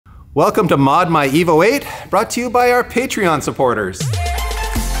Welcome to Mod My Evo 8, brought to you by our Patreon supporters.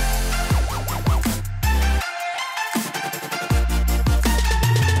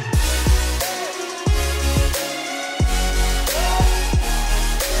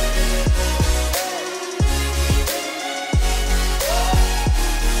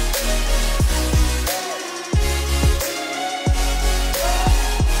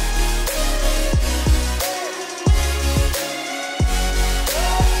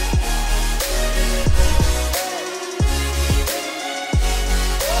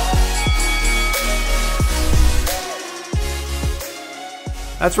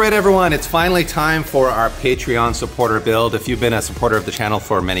 That's right, everyone. It's finally time for our Patreon supporter build. If you've been a supporter of the channel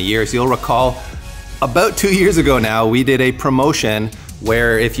for many years, you'll recall about 2 years ago now, we did a promotion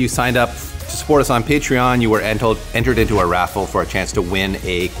where if you signed up to support us on Patreon, you were entered into a raffle for a chance to win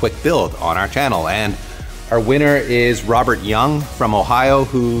a quick build on our channel. And our winner is Robert Young from Ohio,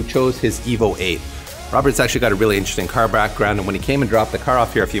 who chose his Evo 8. Robert's actually got a really interesting car background, and when he came and dropped the car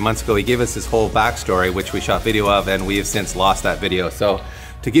off here a few months ago, he gave us his whole backstory, which we shot video of, and we have since lost that video. So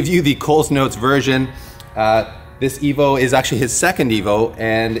to give you the Coles Notes version, this Evo is actually his second Evo,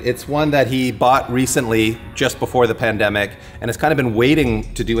 and it's one that he bought recently just before the pandemic, and has kind of been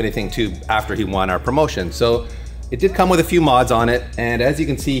waiting to do anything too after he won our promotion. So it did come with a few mods on it, and as you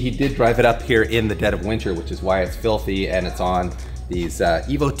can see, he did drive it up here in the dead of winter, which is why it's filthy, and it's on these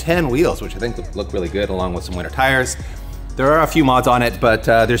Evo 10 wheels, which I think look really good, along with some winter tires. There are a few mods on it, but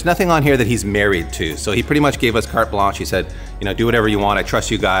there's nothing on here that he's married to. So he pretty much gave us carte blanche. He said, you know, do whatever you want. I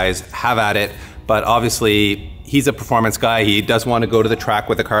trust you guys, have at it. But obviously, he's a performance guy. He does want to go to the track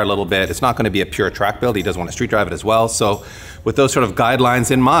with the car a little bit. It's not going to be a pure track build. He does want to street drive it as well. So with those sort of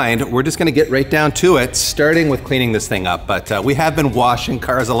guidelines in mind, we're just going to get right down to it, starting with cleaning this thing up. But we have been washing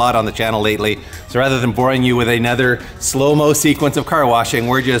cars a lot on the channel lately. So rather than boring you with another slow-mo sequence of car washing,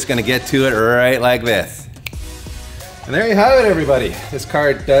 we're just going to get to it right like this. And there you have it, everybody. This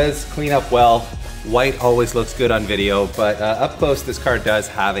car does clean up well. White always looks good on video, but up close, this car does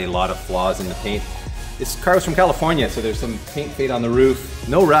have a lot of flaws in the paint. This car was from California, so there's some paint fade on the roof.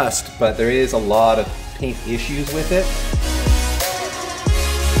 No rust, but there is a lot of paint issues with it.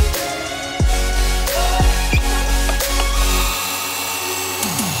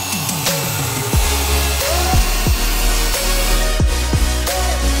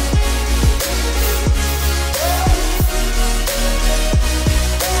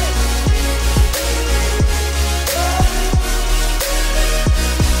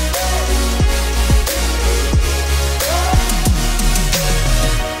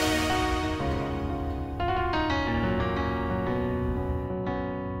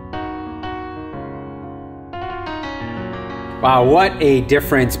 Wow, what a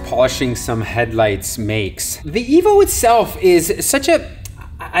difference polishing some headlights makes. The Evo itself is such a,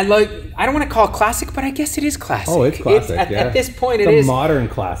 I don't want to call it classic, but I guess it is classic. Oh, it's classic, at this point, it's it is. a modern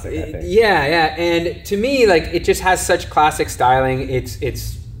classic, I think. Yeah, and to me, like, it just has such classic styling. It's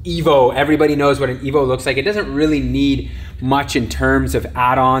Evo. Everybody knows what an Evo looks like. It doesn't really need much in terms of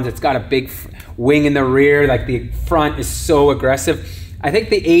add-ons. It's got a big wing in the rear. Like, the front is so aggressive. I think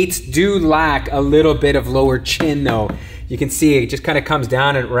the 8s do lack a little bit of lower chin, though. You can see it just kind of comes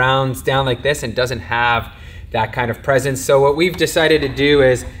down and rounds down like this and doesn't have that kind of presence. So what we've decided to do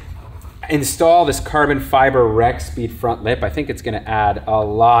is install this carbon fiber Rexpeed front lip. I think it's going to add a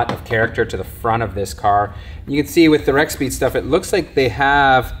lot of character to the front of this car. You can see with the Rexpeed stuff, it looks like they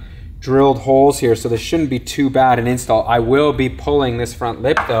have drilled holes here, so this shouldn't be too bad an install. I will be pulling this front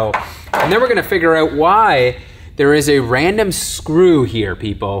lip though, and then we're going to figure out why there is a random screw here,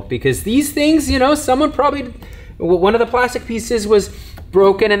 people, because these things, you know, someone probably, one of the plastic pieces was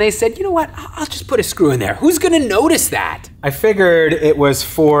broken and they said, you know what, I'll just put a screw in there. Who's gonna notice that? I figured it was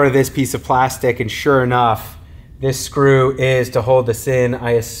for this piece of plastic, and sure enough, this screw is to hold this in.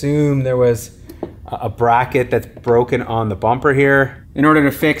 I assume there was a bracket that's broken on the bumper here. In order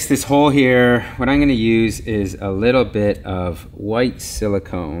to fix this hole here, what I'm gonna use is a little bit of white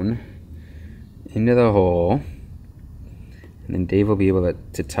silicone into the hole, and then Dave will be able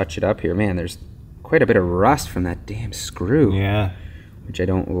to touch it up here. Man, there's quite a bit of rust from that damn screw. Yeah. Which I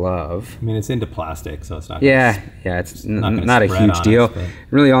don't love. I mean, it's into plastic, so it's not. Yeah, it's not a huge deal.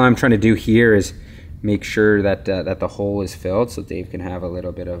 Really, all I'm trying to do here is make sure that that the hole is filled, so Dave can have a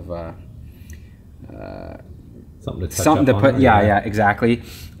little bit of something to put. Yeah, exactly.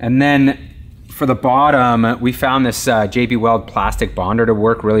 And then for the bottom, we found this JB Weld plastic bonder to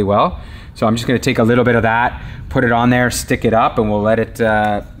work really well. So I'm just going to take a little bit of that, put it on there, stick it up, and we'll let it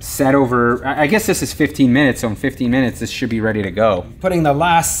set over. I guess this is 15 minutes, so in 15 minutes this should be ready to go. Putting the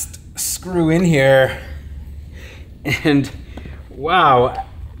last screw in here, and wow,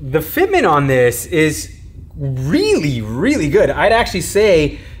 the fitment on this is really, really good. I'd actually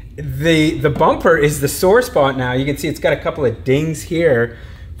say the bumper is the sore spot now. You can see it's got a couple of dings here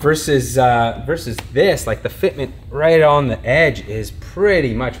versus this. Like the fitment right on the edge is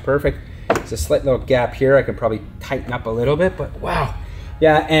pretty much perfect. There's a slight little gap here. I could probably tighten up a little bit, but wow.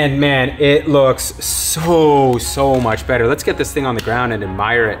 Yeah, and man, it looks so much better. Let's get this thing on the ground and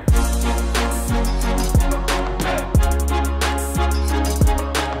admire it.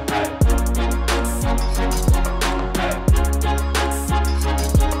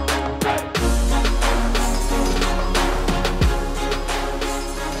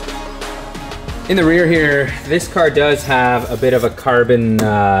 In the rear here, this car does have a bit of a carbon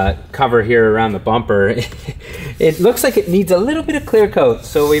cover here around the bumper. It looks like it needs a little bit of clear coat,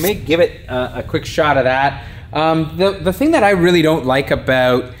 so we may give it a quick shot of that. The thing that I really don't like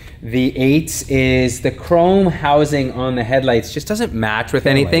about the 8s is the chrome housing on the headlights just doesn't match with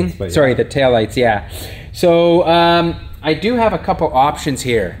anything. Sorry, the taillights, yeah. So I do have a couple options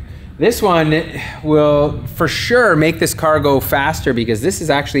here. This one will for sure make this car go faster because this is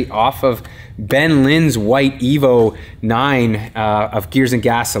actually off of Ben Lynn's white Evo 9 of Gears and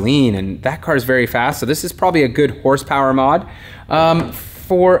Gasoline, and that car is very fast, so this is probably a good horsepower mod.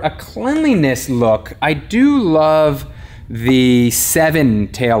 For a cleanliness look, I do love the 7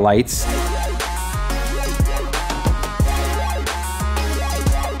 taillights.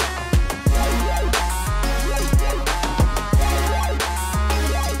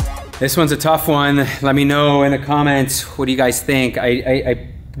 This one's a tough one. Let me know in the comments, what do you guys think? I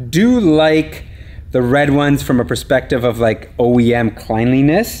do like the red ones from a perspective of like OEM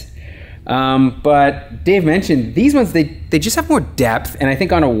cleanliness. But Dave mentioned these ones, they just have more depth, and I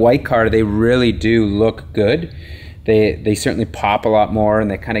think on a white car, they really do look good. They certainly pop a lot more, and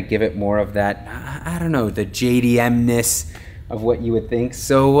they kind of give it more of that, I don't know, the JDM-ness of what you would think.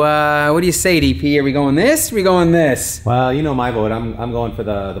 So what do you say, DP? Are we going this? Or are we going this? Well, you know my vote. I'm going for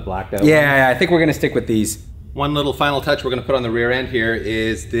the blacked out. Yeah, I think we're gonna stick with these. One little final touch we're gonna put on the rear end here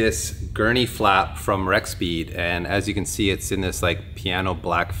is this gurney flap from Rexpeed, and as you can see, it's in this like piano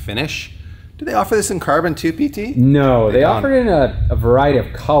black finish. Do they offer this in carbon too, PT? No, they offer it in a variety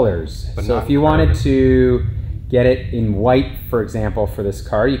of colors. But so if you wanted to get it in white, for example, for this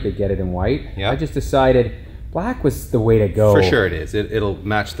car, you could get it in white. Yeah. I just decided black was the way to go. For sure it is. It'll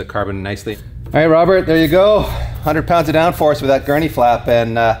match the carbon nicely. All right, Robert, there you go. 100 pounds of downforce with that gurney flap,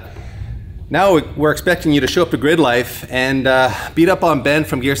 and now we're expecting you to show up to Grid Life and beat up on Ben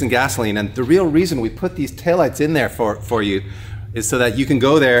from Gears and Gasoline. And the real reason we put these taillights in there for you is so that you can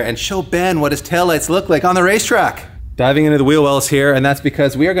go there and show Ben what his taillights look like on the racetrack. Diving into the wheel wells here, and that's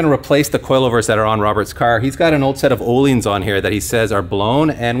because we are going to replace the coilovers that are on Robert's car. He's got an old set of Öhlins on here that he says are blown,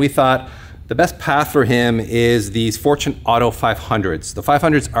 and we thought the best path for him is these Fortune Auto 500s. The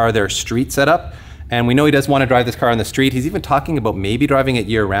 500s are their street setup, and we know he doesn't want to drive this car on the street. He's even talking about maybe driving it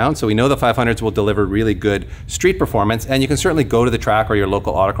year round, so we know the 500s will deliver really good street performance, and you can certainly go to the track or your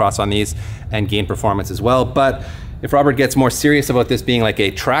local autocross on these and gain performance as well. But if Robert gets more serious about this being like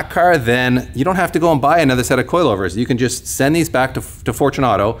a track car, then you don't have to go and buy another set of coilovers. You can just send these back to Fortune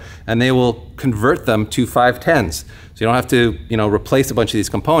Auto, and they will convert them to 510s. So you don't have to, replace a bunch of these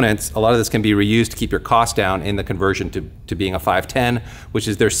components. A lot of this can be reused to keep your cost down in the conversion to being a 510, which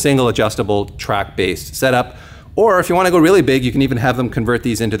is their single adjustable track-based setup. Or if you want to go really big, you can even have them convert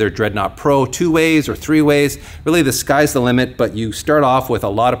these into their Dreadnought Pro 2-ways or 3-ways. Really, the sky's the limit, but you start off with a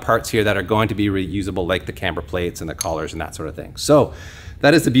lot of parts here that are going to be reusable, like the camber plates and the collars and that sort of thing. So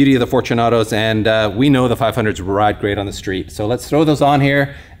that is the beauty of the Fortune Autos, and we know the 500s ride great on the street. So let's throw those on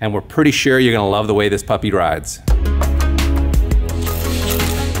here, and we're pretty sure you're going to love the way this puppy rides.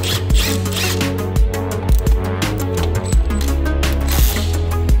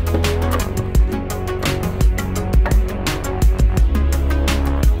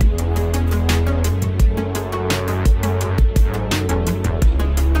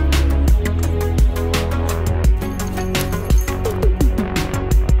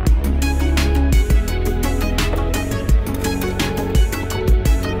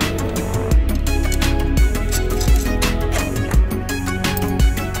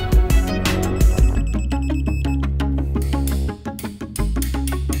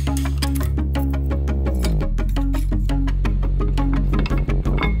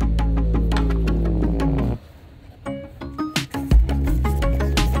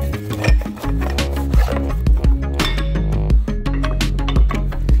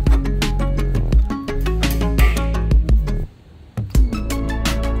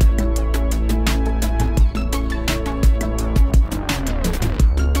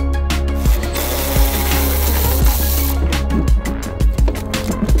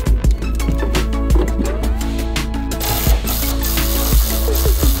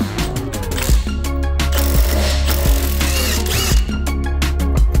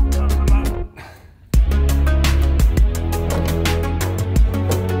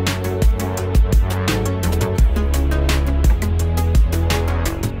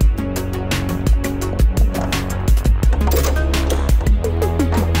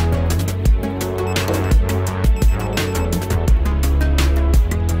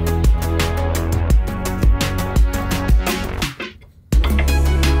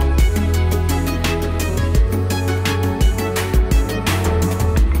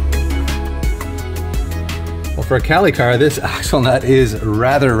 for a Cali car, this axle nut is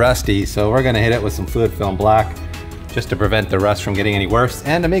rather rusty, so we're gonna hit it with some fluid film black just to prevent the rust from getting any worse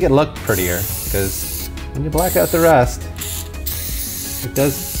and to make it look prettier, because when you black out the rust, it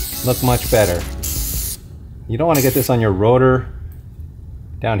does look much better. You don't want to get this on your rotor.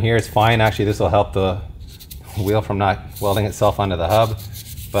 Down here it's fine. Actually, this will help the wheel from not welding itself onto the hub.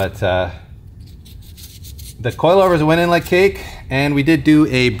 But the coilovers went in like cake, and we did do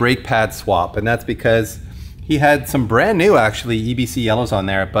a brake pad swap, and that's because he had some brand new actually EBC yellows on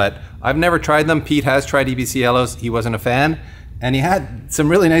there, but I've never tried them. Pete has tried EBC yellows. He wasn't a fan, and he had some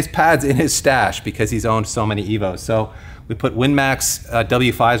really nice pads in his stash because he's owned so many Evos. So we put WinMax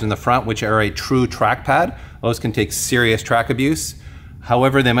W5s in the front, which are a true track pad. Those can take serious track abuse.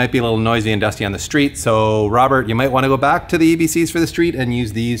 However, they might be a little noisy and dusty on the street. So Robert, you might want to go back to the EBCs for the street and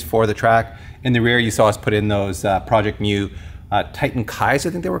use these for the track. In the rear, you saw us put in those Project Mu Titan Kais, I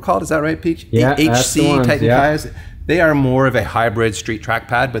think they were called. Is that right, Pete? Yeah, HC Titan Kais. They are more of a hybrid street track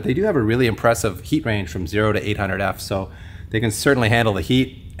pad, but they do have a really impressive heat range from 0 to 800 F. So they can certainly handle the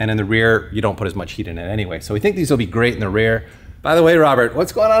heat. And in the rear, you don't put as much heat in it anyway. So we think these will be great in the rear. By the way, Robert,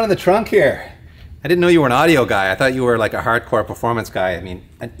 what's going on in the trunk here? I didn't know you were an audio guy. I thought you were like a hardcore performance guy. I mean,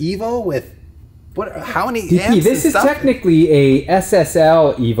 an Evo with what? How many amps? This is technically a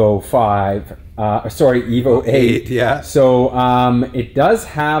SSL Evo 5. Sorry, Evo 8. Yeah. So it does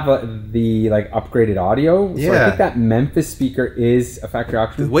have the like upgraded audio. So I think that Memphis speaker is a factory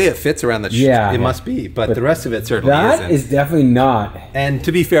option. The way it fits around the it must be, but the rest of it certainly isn't. That is definitely not. And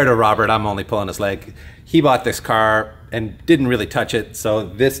to be fair to Robert, I'm only pulling his leg. He bought this car and didn't really touch it, so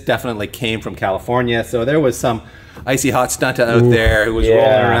this definitely came from California. So there was some icy hot stunta out there who was rolling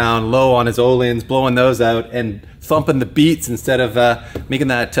around low on his Olins, blowing those out and thumping the beats instead of making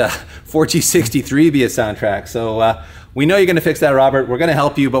that 4G63 be a soundtrack. So we know you're gonna fix that, Robert. We're gonna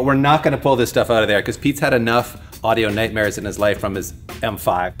help you, but we're not gonna pull this stuff out of there because Pete's had enough audio nightmares in his life from his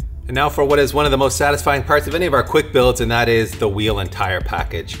M5. And now for what is one of the most satisfying parts of any of our quick builds, and that is the wheel and tire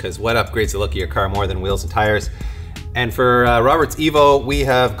package, because what upgrades the look of your car more than wheels and tires? And for Robert's Evo, we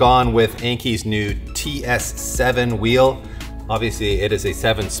have gone with Anki's new TS7 wheel. Obviously, it is a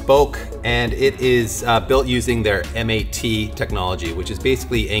 7-spoke, and it is built using their MAT technology, which is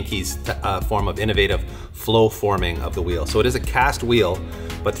basically Anki's form of innovative flow forming of the wheel. So it is a cast wheel,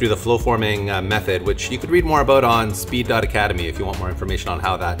 but through the flow forming method, which you could read more about on speed.academy if you want more information on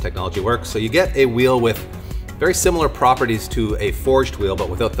how that technology works. So you get a wheel with very similar properties to a forged wheel, but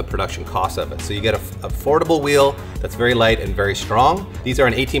without the production cost of it. So you get an affordable wheel that's very light and very strong. These are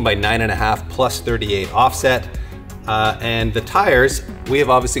an 18 by 9.5 plus 38 offset. And the tires, we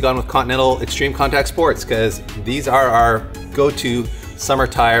have obviously gone with Continental Extreme Contact Sports because these are our go-to summer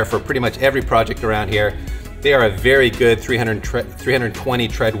tire for pretty much every project around here. They are a very good 320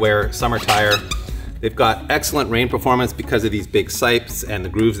 tread wear summer tire. They've got excellent rain performance because of these big sipes and the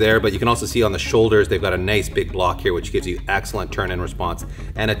grooves there, but you can also see on the shoulders, they've got a nice big block here, which gives you excellent turn-in response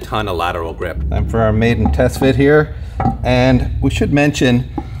and a ton of lateral grip. Time for our maiden test fit here. And we should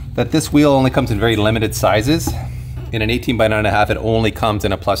mention that this wheel only comes in very limited sizes. In an 18 by 9.5, it only comes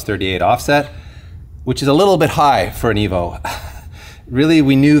in a plus 38 offset, which is a little bit high for an Evo. Really,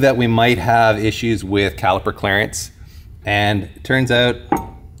 we knew that we might have issues with caliper clearance, and it turns out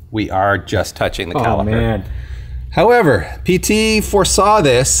we are just touching the caliper. Man. However, PT foresaw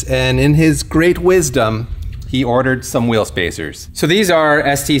this, and in his great wisdom, he ordered some wheel spacers. So these are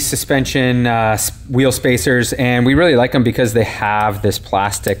ST suspension wheel spacers, and we really like them because they have this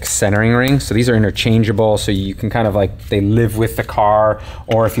plastic centering ring. So these are interchangeable, so you can kind of like, they live with the car,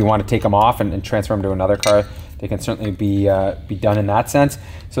 or if you want to take them off and transfer them to another car, they can certainly be done in that sense.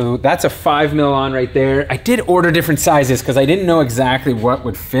 So that's a 5 mil on right there. I did order different sizes because I didn't know exactly what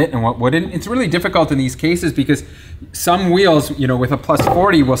would fit and what wouldn't. It's really difficult in these cases because some wheels, you know, with a plus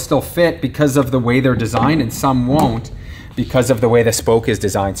 40 will still fit because of the way they're designed, and some won't because of the way the spoke is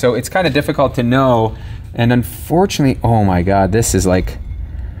designed. So it's kind of difficult to know. And unfortunately, oh my God, this is like,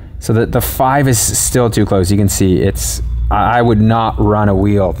 so the 5 is still too close. You can see it's, I would not run a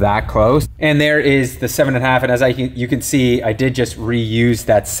wheel that close. And there is the 7.5, and as you can see, I did just reuse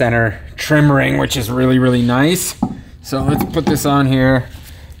that center trim ring, which is really, really nice. So let's put this on here,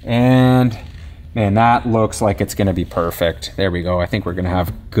 and man, that looks like it's gonna be perfect. There we go. I think we're gonna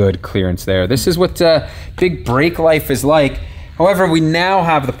have good clearance there. This is what big brake life is like. However, we now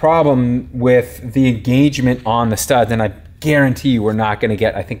have the problem with the engagement on the studs, and I guarantee you we're not gonna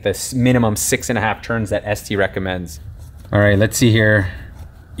get, I think, the minimum 6.5 turns that ST recommends. All right, let's see here.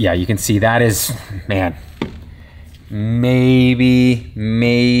 Yeah, you can see that is, man, maybe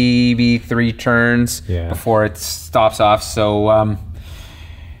 3 turns before it stops off. So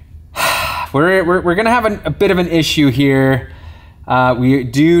we're gonna have a bit of an issue here. We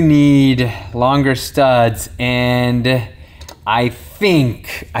do need longer studs, and I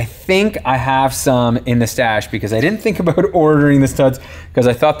think I have some in the stash because I didn't think about ordering the studs because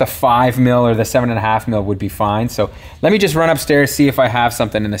I thought the 5 mil or the 7.5 mil would be fine. So let me just run upstairs, see if I have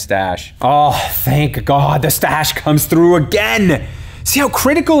something in the stash. Oh, thank God, the stash comes through again. See how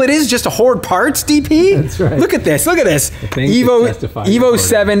critical it is just to hoard parts, DP? That's right. Look at this, look at this. Evo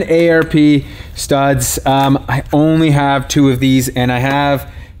 7 ARP studs. I only have 2 of these, and I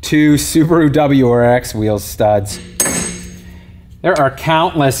have 2 Subaru WRX wheel studs. There are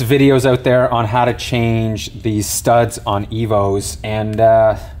countless videos out there on how to change these studs on Evos, and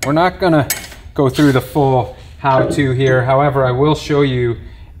we're not gonna go through the full how-to here. However, I will show you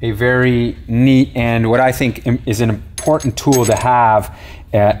a very neat and what I think is an important tool to have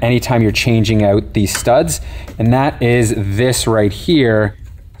anytime you're changing out these studs, and that is this right here.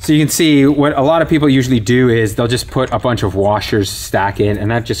 So you can see what a lot of people usually do is they'll just put a bunch of washers stack in, and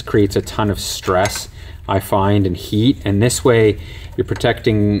that just creates a ton of stress, I find, and heat. And this way you're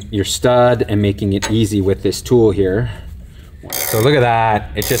protecting your stud and making it easy with this tool here. So look at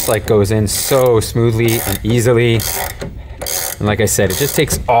that, it just like goes in so smoothly and easily. And like I said, it just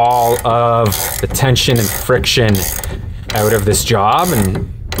takes all of the tension and friction out of this job and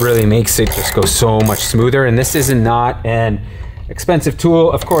really makes it just go so much smoother. And this is not an expensive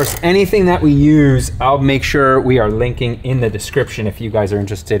tool. Of course, anything that we use, I'll make sure we are linking in the description if you guys are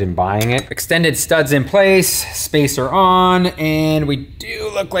interested in buying it. Extended studs in place, spacer on, and we do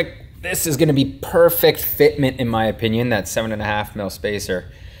look like this is gonna be perfect fitment in my opinion, that 7.5 mil spacer.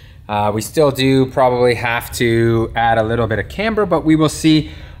 We still do probably have to add a little bit of camber, but we will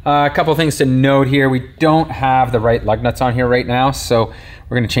see. A couple things to note here. We don't have the right lug nuts on here right now, so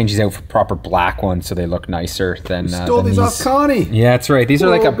we're gonna change these out for proper black ones so they look nicer than stole these off Connie. Yeah, that's right. These are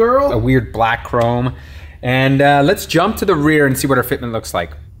like a weird black chrome. And let's jump to the rear and see what our fitment looks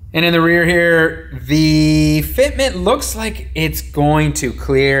like. And in the rear here, the fitment looks like it's going to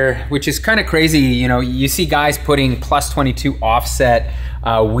clear, which is kind of crazy. You know, you see guys putting +22 offset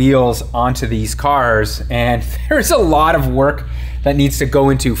wheels onto these cars, and there's a lot of work that needs to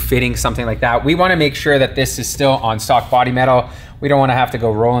go into fitting something like that. We want to make sure that this is still on stock body metal. We don't want to have to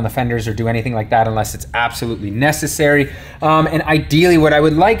go rolling the fenders or do anything like that unless it's absolutely necessary. And ideally what I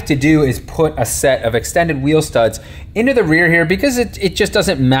would like to do is put a set of extended wheel studs into the rear here because it just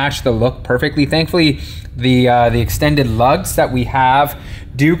doesn't match the look perfectly. Thankfully, the extended lugs that we have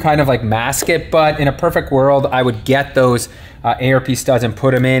do kind of like mask it, but in a perfect world, I would get those ARP studs and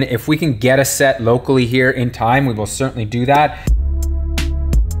put them in. If we can get a set locally here in time, we will certainly do that.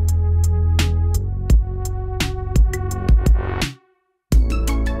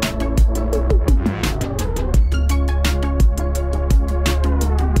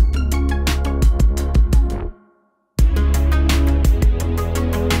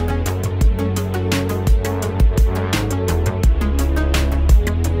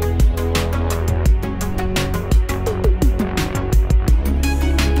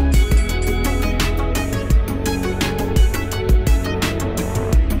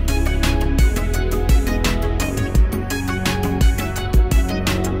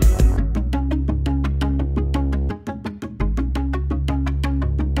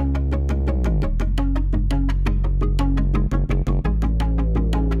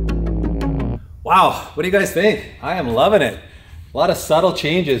 Wow, what do you guys think? I am loving it. A lot of subtle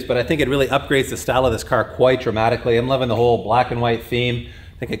changes, but I think it really upgrades the style of this car quite dramatically. I'm loving the whole black and white theme.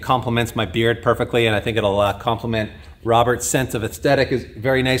 I think it complements my beard perfectly, and I think it'll complement Robert's sense of aesthetic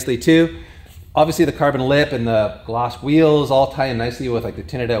very nicely too. Obviously the carbon lip and the gloss wheels all tie in nicely with like the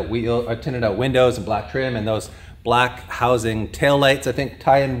tinted out windows and black trim, and those black housing tail lights I think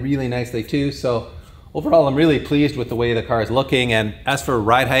tie in really nicely too. So overall I'm really pleased with the way the car is looking. And as for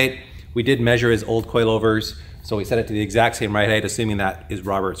ride height, we did measure his old coilovers, so we set it to the exact same ride height, assuming that is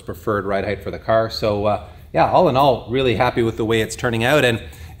Robert's preferred ride height for the car. So yeah, all in all, really happy with the way it's turning out. And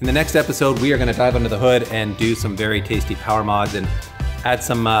in the next episode, we are gonna dive under the hood and do some very tasty power mods and add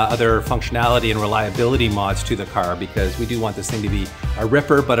some other functionality and reliability mods to the car, because we do want this thing to be a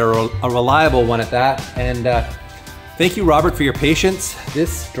ripper, but a reliable one at that. And thank you, Robert, for your patience.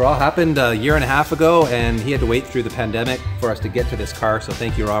 This draw happened a year and a half ago, and he had to wait through the pandemic for us to get to this car. So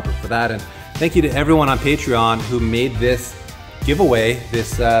thank you, Robert, for that. And thank you to everyone on Patreon who made this giveaway,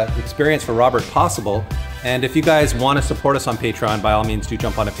 this experience for Robert possible. And if you guys want to support us on Patreon, by all means, do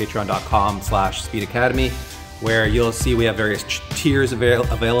jump onto patreon.com/speedacademy, where you'll see we have various tiers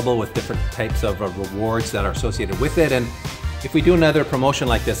available with different types of rewards that are associated with it. And if we do another promotion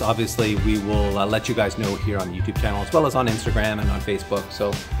like this, obviously we will let you guys know here on the YouTube channel, as well as on Instagram and on Facebook.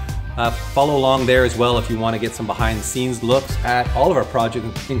 So Follow along there as well if you want to get some behind the scenes looks at all of our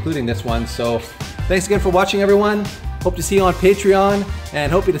projects, including this one. So thanks again for watching, everyone. Hope to see you on Patreon,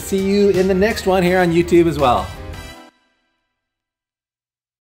 and hope to see you in the next one here on YouTube as well.